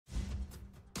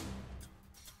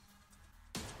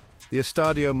The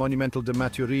Estadio Monumental de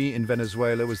Maturín in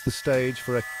Venezuela was the stage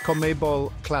for a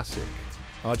CONMEBOL Classic.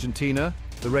 Argentina,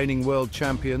 the reigning world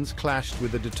champions, clashed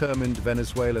with a determined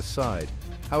Venezuela side.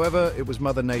 However, it was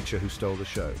Mother Nature who stole the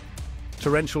show.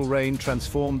 Torrential rain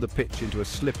transformed the pitch into a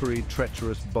slippery,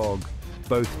 treacherous bog.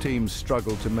 Both teams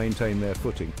struggled to maintain their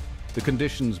footing. The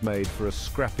conditions made for a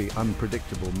scrappy,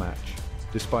 unpredictable match.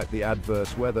 Despite the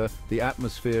adverse weather, the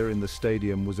atmosphere in the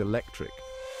stadium was electric.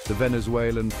 The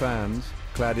Venezuelan fans,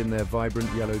 clad in their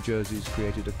vibrant yellow jerseys,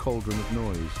 created a cauldron of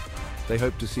noise. They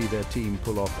hoped to see their team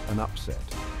pull off an upset.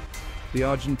 The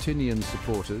Argentinian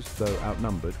supporters, though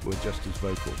outnumbered, were just as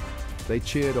vocal. They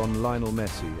cheered on Lionel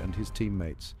Messi and his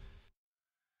teammates.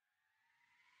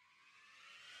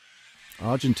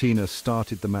 Argentina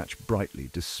started the match brightly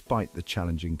despite the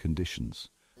challenging conditions.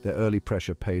 Their early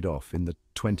pressure paid off in the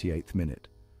 28th minute.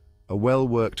 A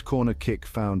well-worked corner kick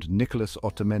found Nicolás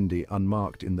Otamendi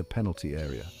unmarked in the penalty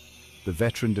area. The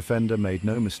veteran defender made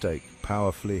no mistake,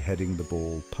 powerfully heading the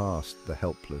ball past the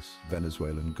helpless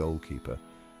Venezuelan goalkeeper.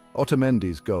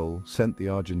 Otamendi's goal sent the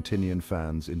Argentinian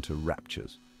fans into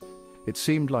raptures. It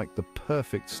seemed like the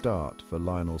perfect start for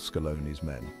Lionel Scaloni's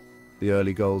men. The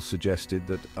early goals suggested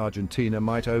that Argentina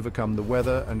might overcome the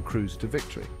weather and cruise to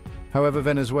victory. However,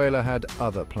 Venezuela had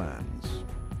other plans.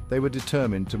 They were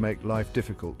determined to make life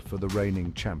difficult for the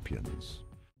reigning champions.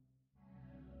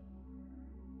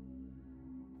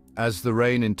 As the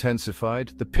rain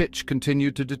intensified, the pitch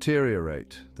continued to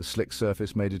deteriorate. The slick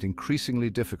surface made it increasingly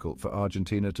difficult for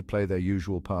Argentina to play their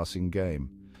usual passing game.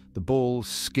 The ball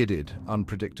skidded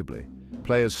unpredictably.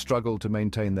 Players struggled to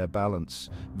maintain their balance.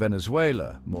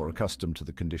 Venezuela, more accustomed to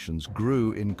the conditions,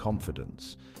 grew in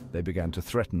confidence. They began to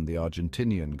threaten the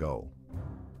Argentinian goal.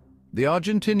 The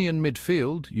Argentinian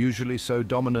midfield, usually so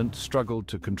dominant, struggled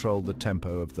to control the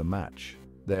tempo of the match.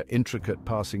 Their intricate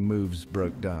passing moves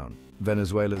broke down.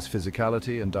 Venezuela's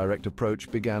physicality and direct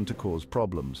approach began to cause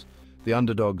problems. The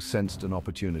underdogs sensed an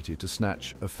opportunity to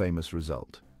snatch a famous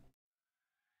result.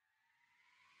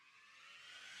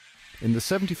 In the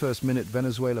 71st minute,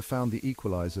 Venezuela found the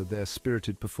equalizer their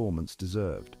spirited performance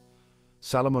deserved.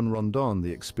 Salomón Rondón,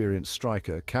 the experienced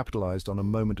striker, capitalized on a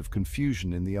moment of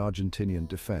confusion in the Argentinian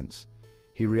defense.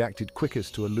 He reacted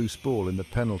quickest to a loose ball in the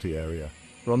penalty area.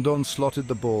 Rondón slotted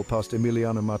the ball past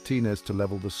Emiliano Martinez to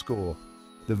level the score.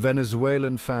 The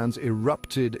Venezuelan fans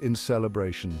erupted in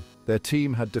celebration. Their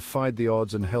team had defied the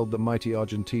odds and held the mighty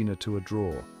Argentina to a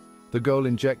draw. The goal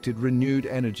injected renewed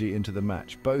energy into the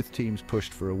match. Both teams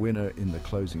pushed for a winner in the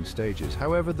closing stages.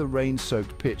 However, the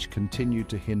rain-soaked pitch continued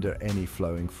to hinder any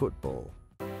flowing football.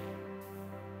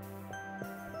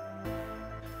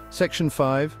 Section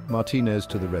 5, Martinez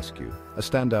to the rescue. A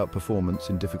standout performance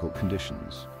in difficult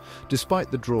conditions.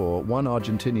 Despite the draw, one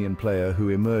Argentinian player who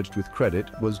emerged with credit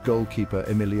was goalkeeper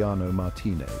Emiliano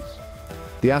Martinez.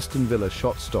 The Aston Villa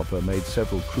shot-stopper made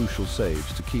several crucial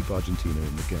saves to keep Argentina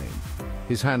in the game.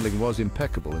 His handling was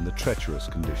impeccable in the treacherous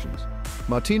conditions.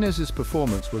 Martinez's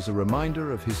performance was a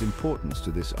reminder of his importance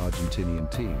to this Argentinian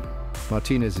team.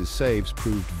 Martinez's saves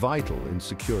proved vital in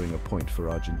securing a point for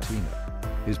Argentina.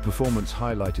 His performance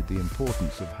highlighted the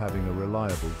importance of having a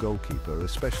reliable goalkeeper,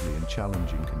 especially in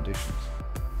challenging conditions.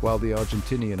 While the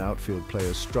Argentinian outfield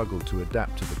players struggled to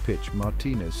adapt to the pitch,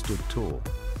 Martinez stood tall.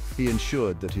 He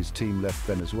ensured that his team left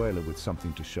Venezuela with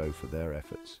something to show for their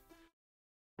efforts.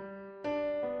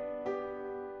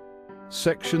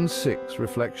 Section 6,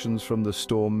 Reflections from the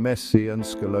Storm. Messi and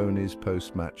Scaloni's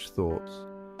post-match thoughts.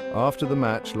 After the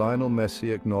match, Lionel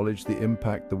Messi acknowledged the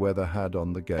impact the weather had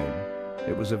on the game.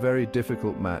 It was a very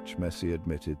difficult match, Messi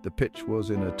admitted. The pitch was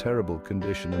in a terrible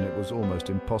condition and it was almost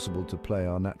impossible to play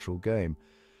our natural game.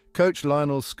 Coach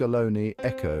Lionel Scaloni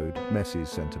echoed Messi's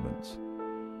sentiments.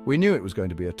 "We knew it was going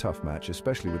to be a tough match,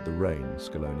 especially with the rain,"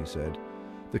 Scaloni said.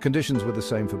 "The conditions were the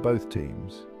same for both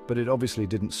teams, but it obviously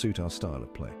didn't suit our style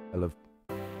of play."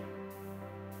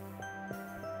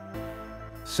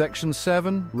 Section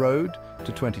 7, Road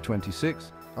to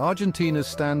 2026. Argentina's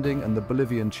standing and the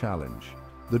Bolivian challenge.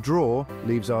 The draw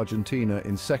leaves Argentina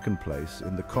in second place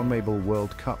in the CONMEBOL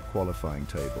World Cup qualifying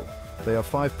table. They are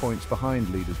 5 points behind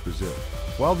leaders Brazil.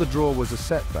 While the draw was a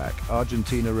setback,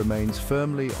 Argentina remains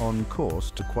firmly on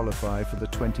course to qualify for the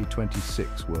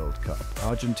 2026 World Cup.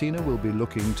 Argentina will be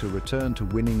looking to return to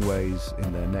winning ways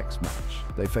in their next match.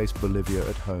 They face Bolivia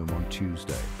at home on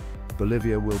Tuesday.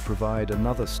 Bolivia will provide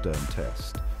another stern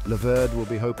test. Laverde will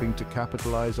be hoping to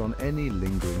capitalize on any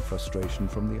lingering frustration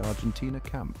from the Argentina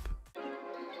camp.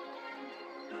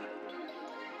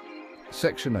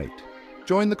 Section 8.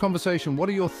 Join the conversation. What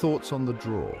are your thoughts on the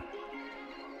draw?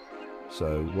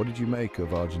 So, what did you make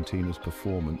of Argentina's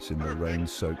performance in the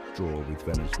rain-soaked draw with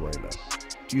Venezuela?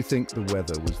 Do you think the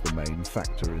weather was the main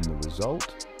factor in the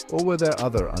result, or were there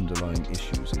other underlying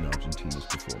issues in Argentina's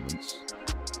performance?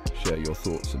 Share your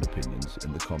thoughts and opinions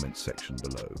in the comments section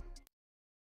below.